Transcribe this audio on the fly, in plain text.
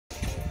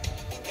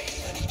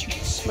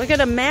Look at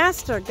the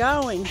master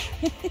going.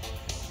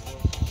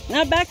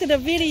 Now back to the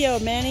video,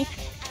 Manny.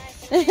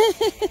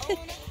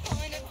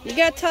 You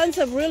got tons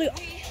of really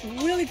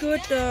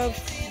good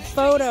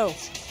photo.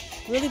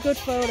 Really good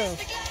photo.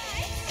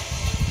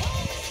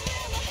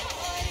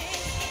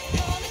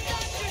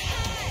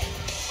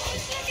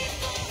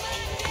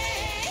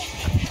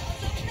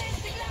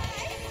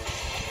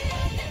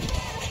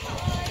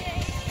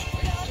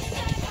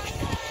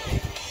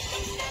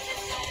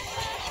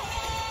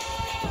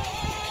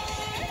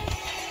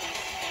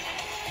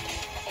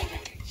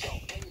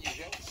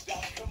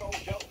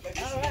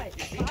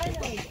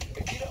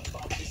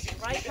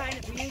 Right kind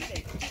of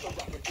music.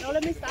 No,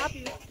 let me stop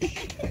you.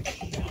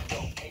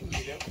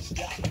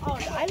 Oh,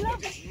 I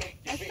love it.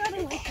 I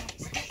started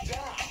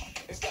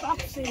like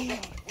boxing,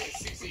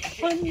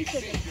 fun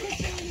music.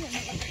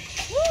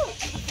 Woo!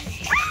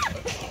 Ah!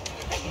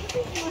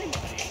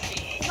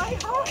 My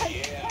heart.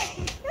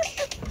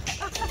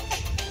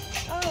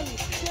 Oh,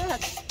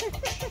 yes.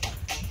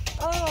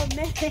 Oh,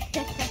 man.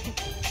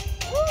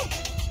 Woo!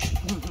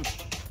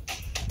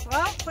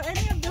 Well, for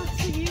any of those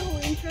of you who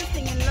are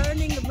interested in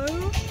learning the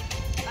move,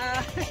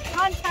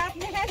 contact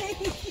Manny.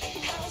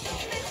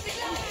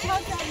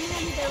 Contact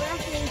Manny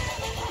directly.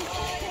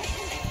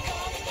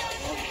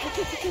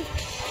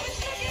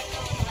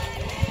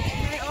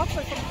 I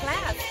offer some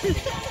class.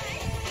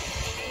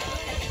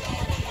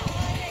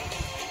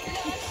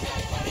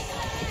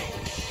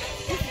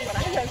 This is what I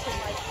learned from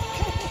my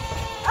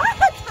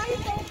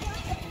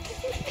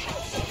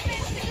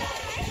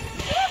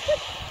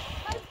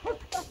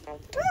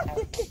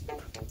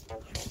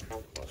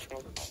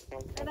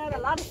and I had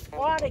a lot of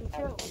squatting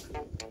too.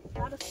 A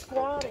lot of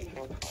squatting.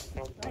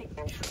 Like,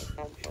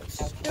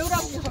 build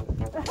up your...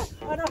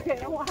 Oh, okay, I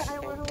don't want to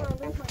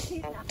lose my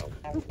teeth now.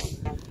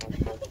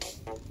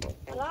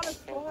 A lot of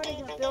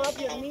squatting to build up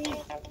your knees.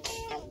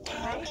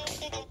 Right?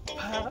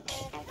 I'm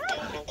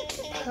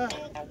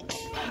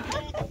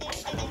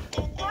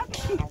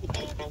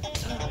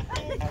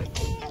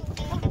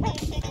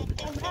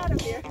out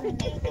of here.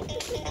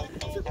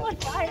 Too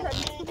much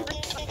violence.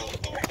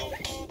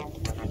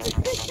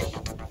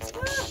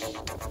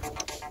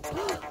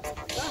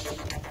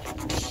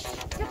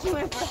 Get you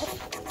in breath.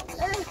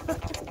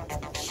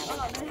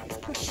 Oh man.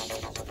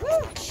 Woo.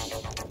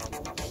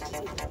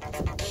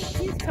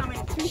 He's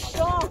coming too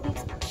strong.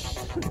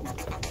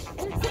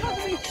 It's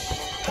only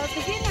a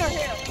beginner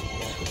here.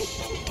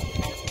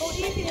 Go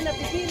easy in a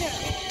beginner.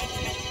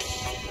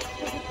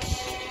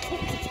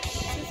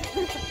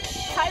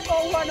 Typo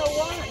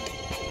 101.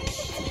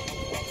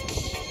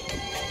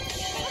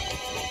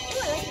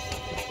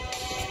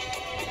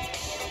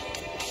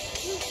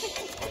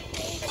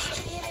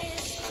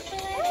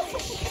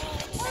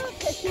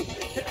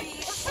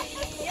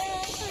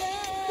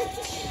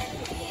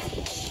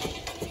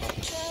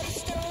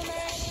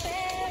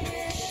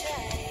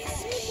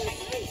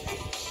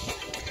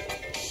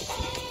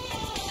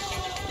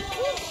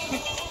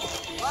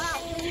 Wow,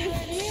 can you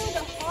feel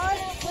the heart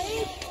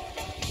rate?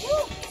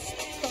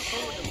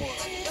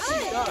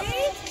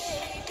 Right,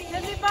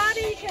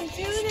 everybody can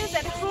do this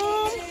at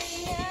home,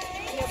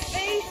 in your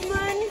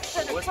basement,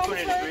 for the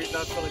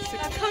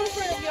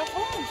comfort of your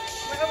home,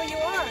 wherever you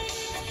are.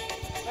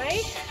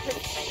 Right?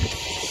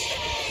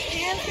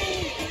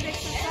 Dancing, good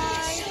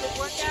exercise, good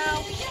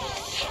workout.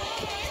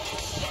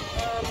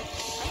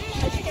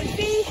 As you can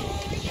see,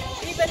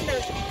 even the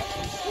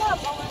club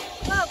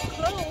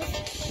closed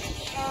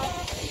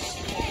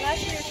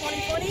last year,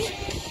 2020.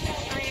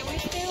 And we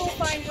still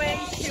find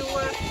ways to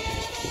work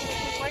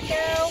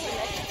out and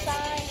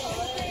exercise and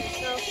whatever.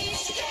 So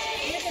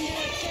you can do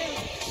it too.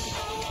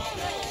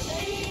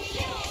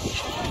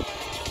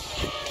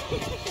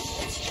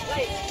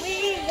 Like, we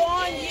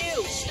want you.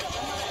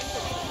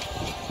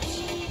 We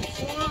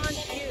want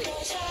you.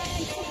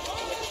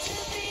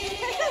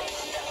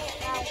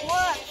 Now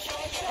watch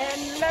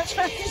and learn.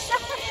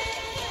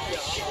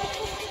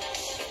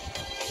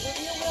 If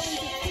you're willing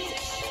to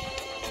teach.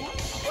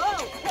 Whoa!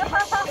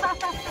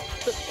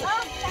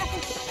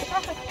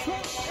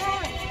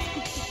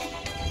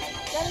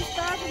 Gotta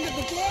start from the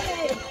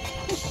beginning.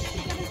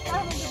 Gotta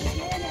start from the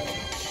beginning.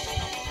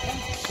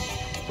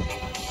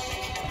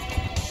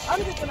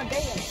 I'm just gonna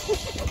dance.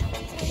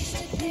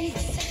 You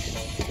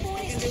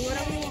can do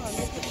whatever you want.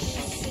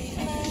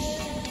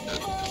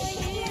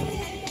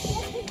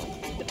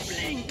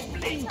 Bling,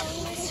 bling.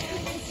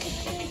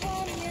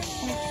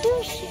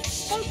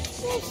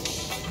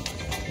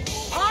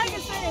 All I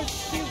can say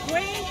is it's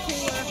great to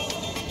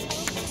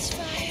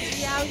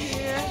be out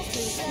here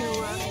to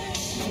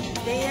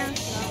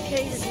dance,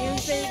 play the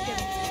music,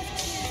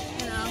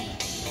 and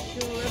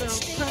do a little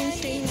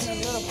punching and a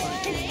little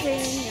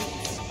kicking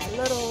and a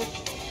little.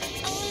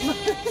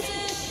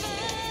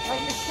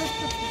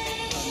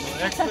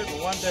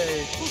 One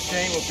day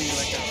Shane will be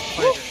like a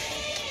fighter.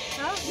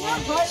 Huh?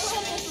 Yeah, right.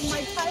 This is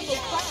my type of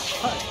class.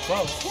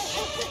 Well,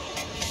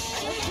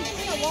 it's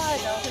been a while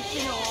though. It's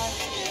been a while.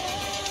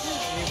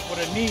 For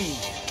the knee.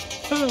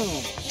 Boom.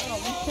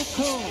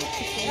 Boom.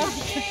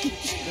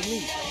 The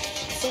knee.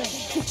 Boom.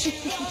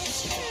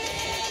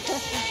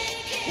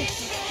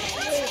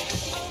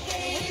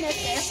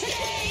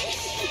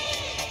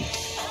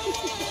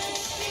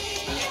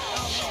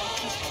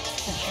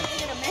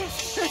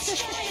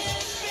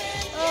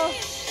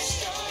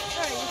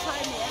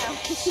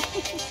 I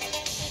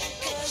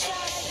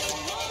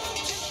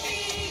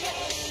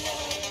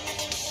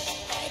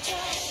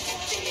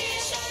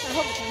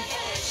hope you can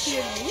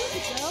hear the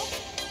music though.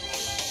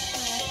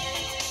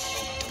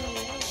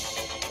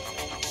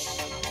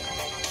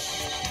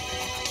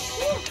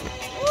 Woo!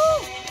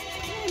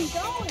 Where are you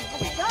going? Oh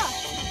my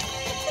gosh.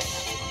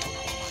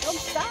 Don't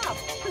stop.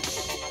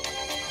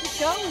 Keep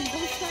going,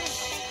 don't stop.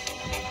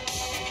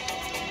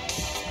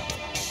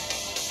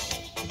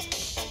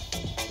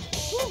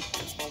 Woo!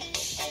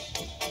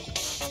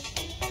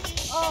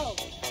 Oh.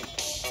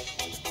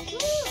 Woo!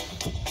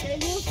 Can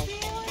you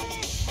feel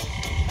it?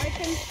 I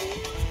can feel it.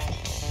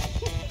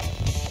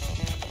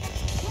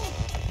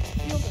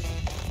 Feel it.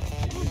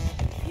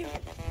 Feel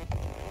it.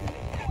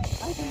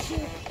 I can feel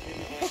it.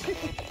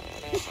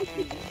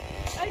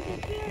 I can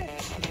feel it.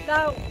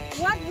 Now,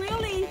 what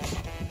really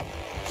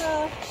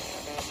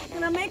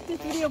gonna make this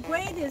video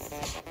great is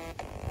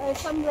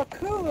some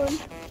raccoon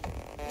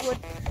would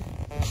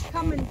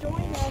come and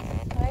join us,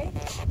 right?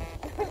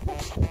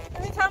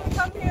 Every time we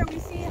come here, we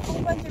see a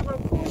whole bunch of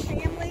raccoon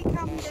family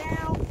come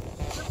down,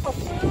 look for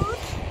food.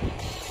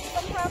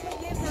 Sometimes we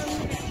give them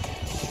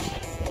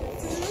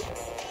food,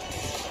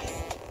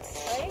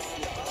 right?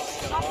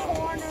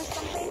 Popcorn or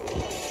something.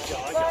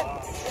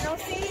 But we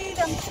don't see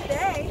them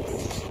today.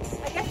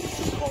 I guess it's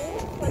too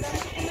cold for them to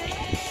come in.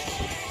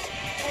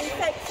 And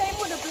same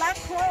with the black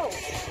crow.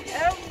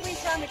 Every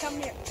time we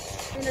come here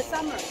in the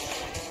summer,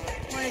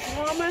 when it's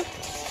warmer,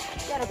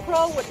 got a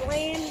crow would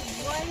land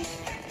right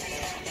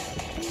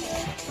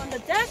here on the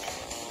deck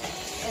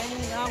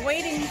and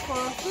waiting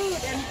for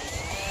food. And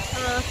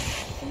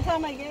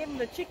sometimes I gave them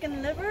the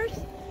chicken livers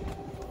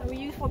that we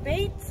use for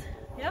baits.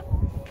 Yep.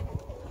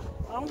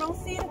 I don't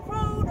see the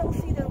crow, don't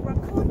see the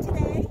raccoon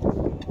today.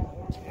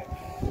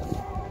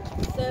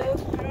 So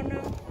I don't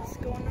know what's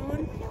going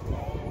on.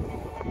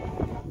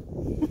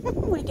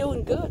 We're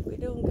doing good. We're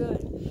doing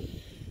good.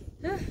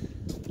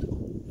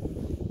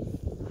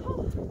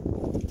 Oh, it's a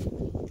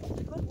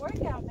good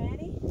workout,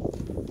 Manny.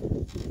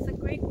 It's a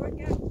great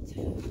workout.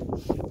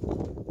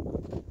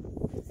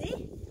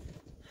 See?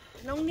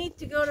 No need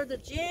to go to the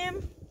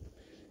gym,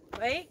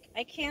 right?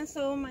 I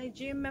canceled my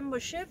gym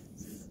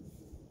memberships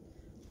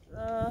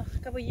a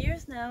couple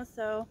years now,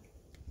 so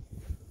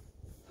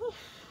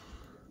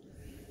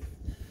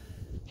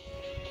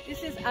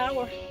this is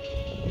our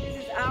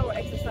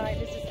exercise.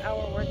 This is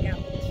our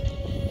workout.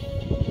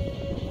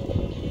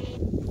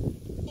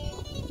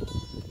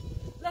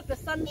 Look, the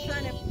sun's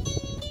shining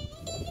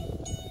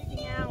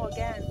out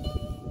again.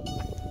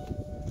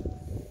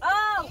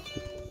 Oh!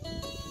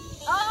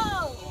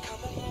 Oh!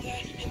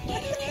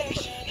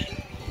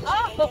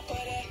 Oh!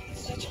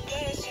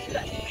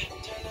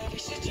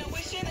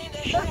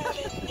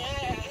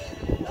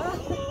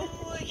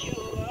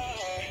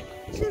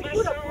 She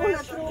put a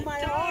bullet through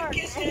my arm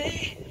to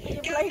play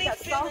that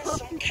song.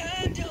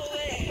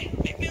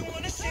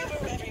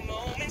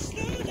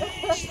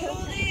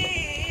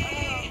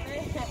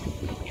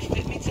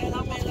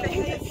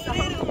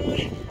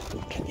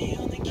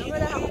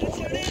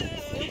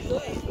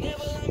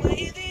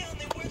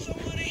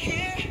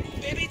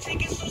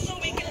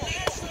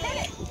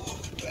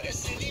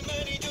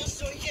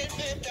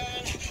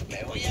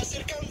 Me voy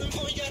acercando y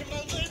voy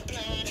armando el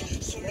plan.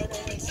 Solo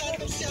con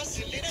pensarlo se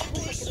acelera el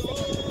pulso.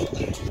 Oh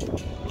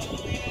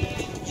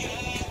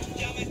yeah,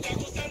 ya me está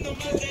gustando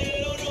más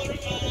de lo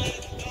normal.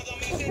 Todos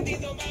mis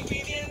sentidos van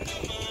pidiendo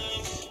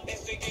más.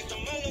 Esto hay que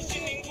tomarlo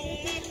sin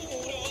ningún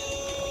apuro.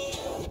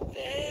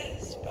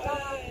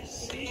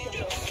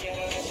 Despacito,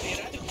 quiero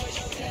respirar tu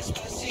cuello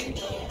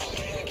despacito.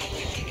 Deja que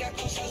te diga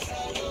cosas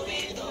al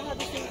oído. Para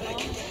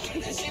que te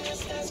acuerdes si no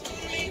estás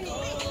conmigo.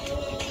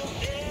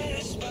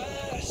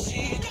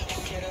 Despacito,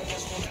 quiero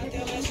desnudarte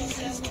a besos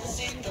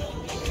despacito.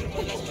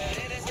 Firmo las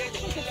paredes de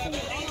tu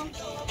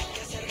laberinto.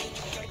 De ese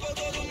ritmo traigo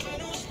todo un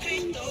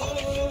manuscrito.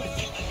 Quiero ver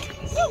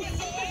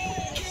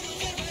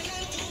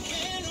bailar tu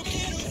pelo,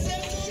 quiero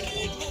ser tu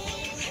ritmo.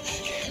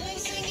 Que me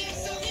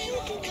enseñes a mi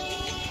boca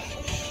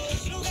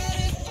tus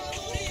lugares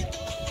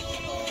favoritos.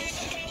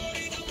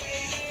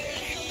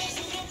 Déjame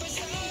solo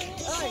besar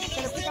tus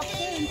olas de pelo.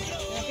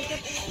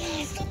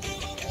 Hasta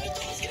provocar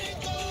tus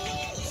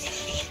gritos.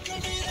 Y que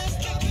olvides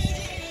que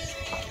pedir.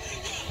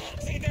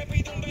 Si te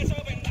pido un beso,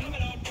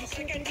 vendámelo. No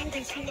sé qué estás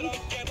pensándolo.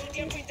 Llevo un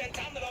tiempo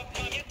intentándolo.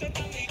 Mami, esto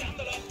estás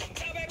mirándolo.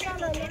 Sabes que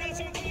tu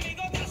corazón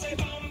conmigo te hace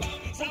bam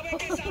bam. Sabes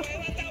que esa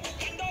beba está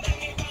buscando de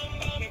mi bam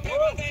bam. Me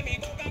pruebas de mi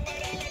boca para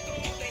ver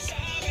cómo te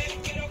sabe.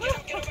 Quiero ver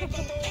con tu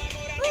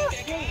amor a ti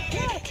te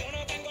cabe. Yo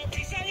no tengo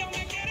prisa, yo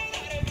me quiero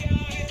dar el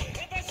viaje.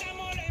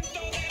 Empezamos lento,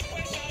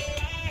 después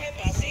salvaje.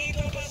 Pasito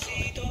a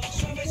pasito,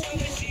 suave,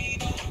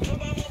 suavecito.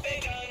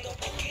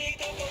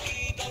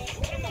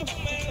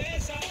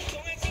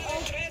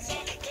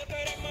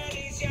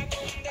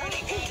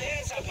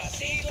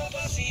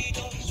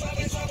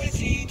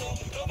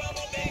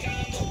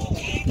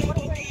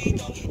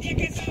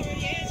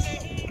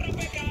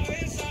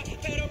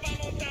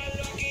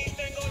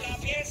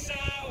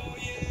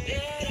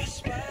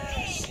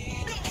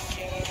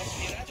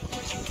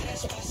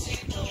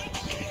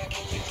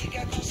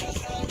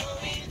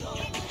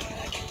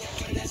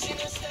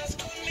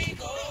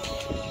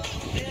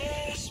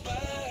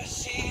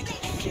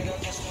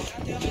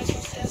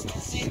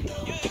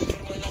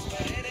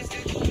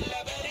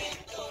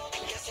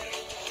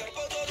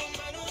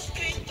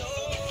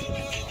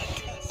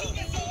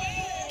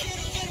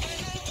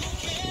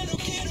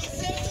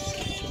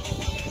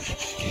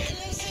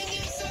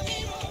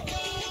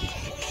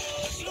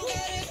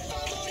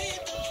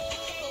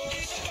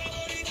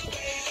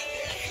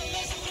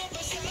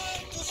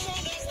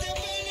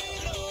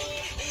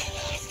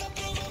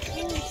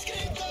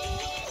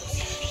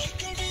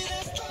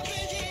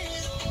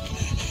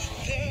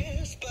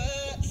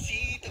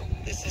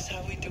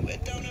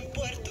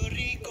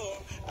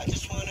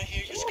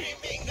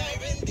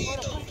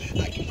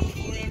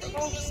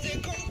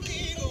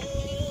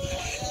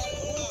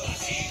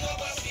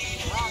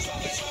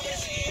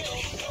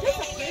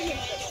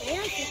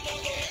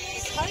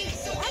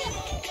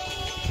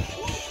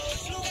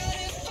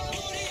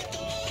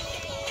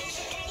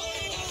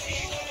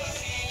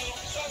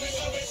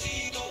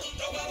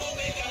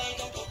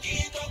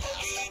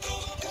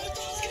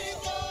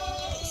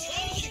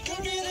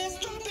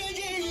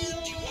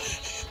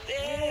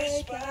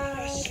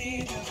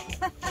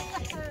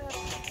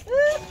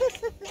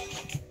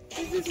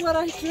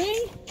 what I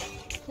drink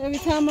every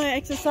time I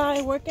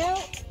exercise, work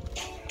out?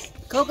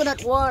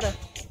 Coconut water.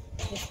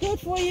 It's good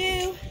for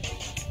you.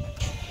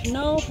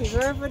 No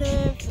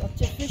preservatives,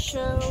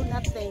 artificial,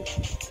 nothing.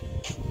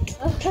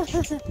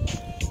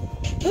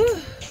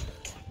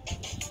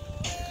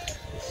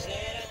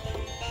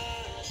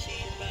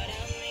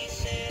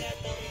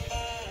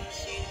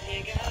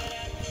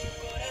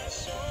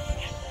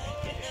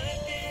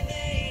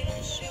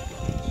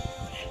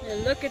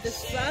 And look at the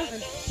sun.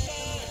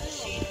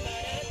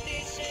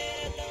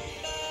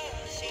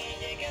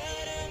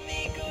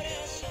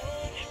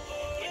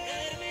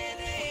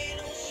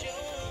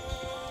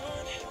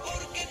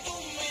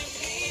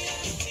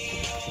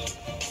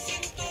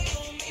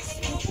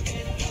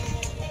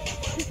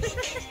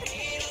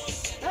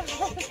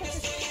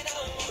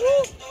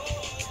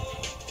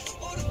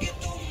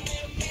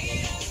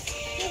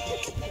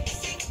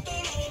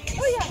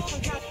 Oh yeah, I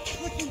forgot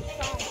switching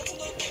songs.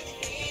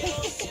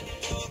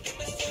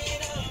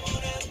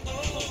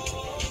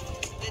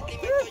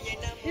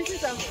 This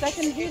is our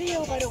second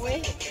video, by the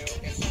way.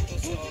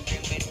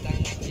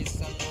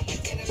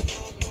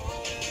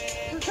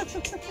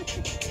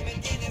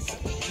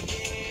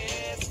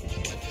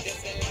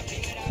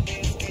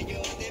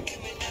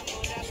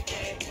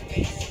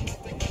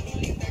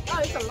 Oh,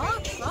 it's a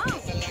long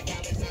song.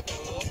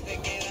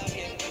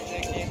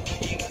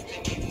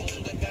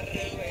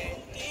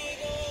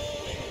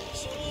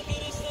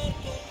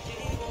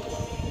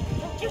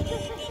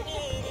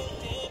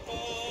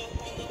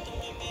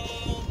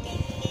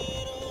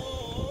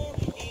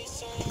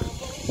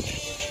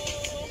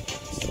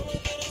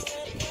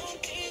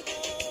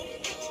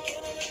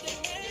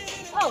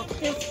 Oh,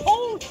 this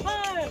whole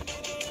time!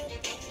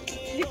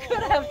 You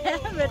could have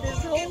had it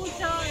this whole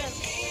time.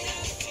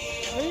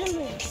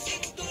 Really?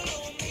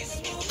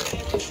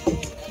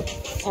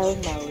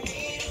 Phone mode.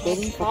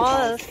 Waiting for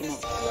Pause. the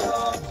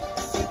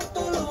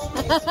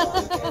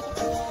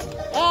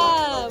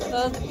Ah,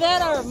 that's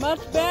better,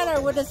 much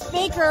better with the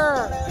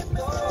speaker.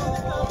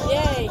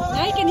 Yay!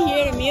 Now you can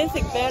hear the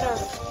music better.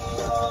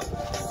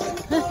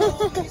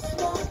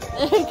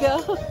 There you go.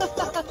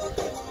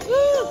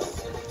 Woo.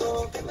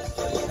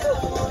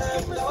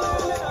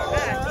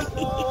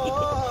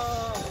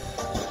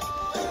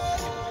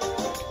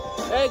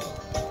 Hey,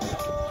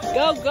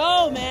 go,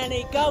 go,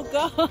 Manny, go,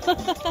 go.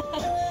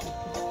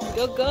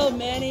 Go, go,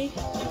 Manny.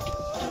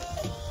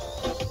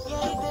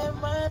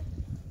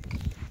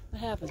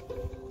 What happened?